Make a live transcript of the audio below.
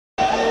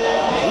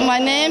My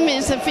name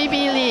is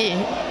Phoebe Lee,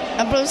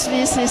 a Bruce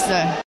Lee's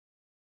sister.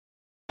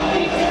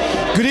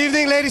 Good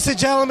evening, ladies and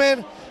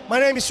gentlemen.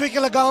 My name is Ricky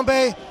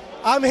Lagumbay.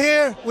 I'm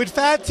here with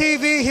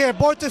FANTV here,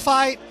 Born to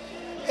Fight,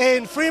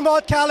 in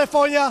Fremont,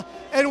 California.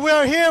 And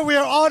we're here, we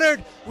are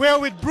honored. We're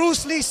with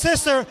Bruce Lee's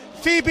sister,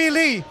 Phoebe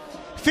Lee.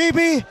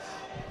 Phoebe,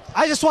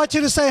 I just want you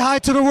to say hi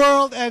to the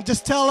world and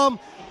just tell them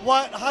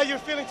how you're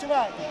feeling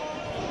tonight.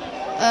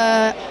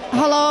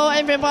 Hello,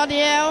 everybody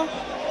else.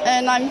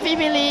 And I'm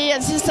Phoebe Lee,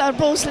 a sister of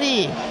Bruce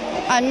Lee.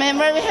 I'm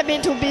very happy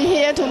to be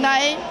here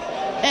tonight.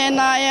 And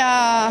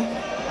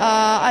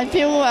I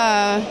feel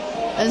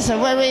it's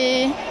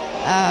very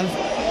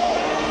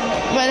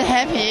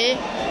happy.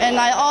 And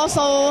I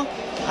also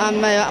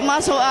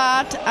martial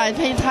art. I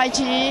play Tai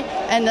Chi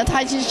and the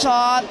Tai Chi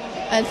shot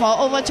and for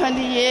over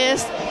 20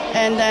 years.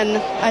 And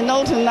then I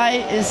know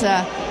tonight is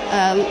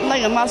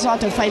like a martial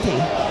art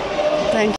fighting.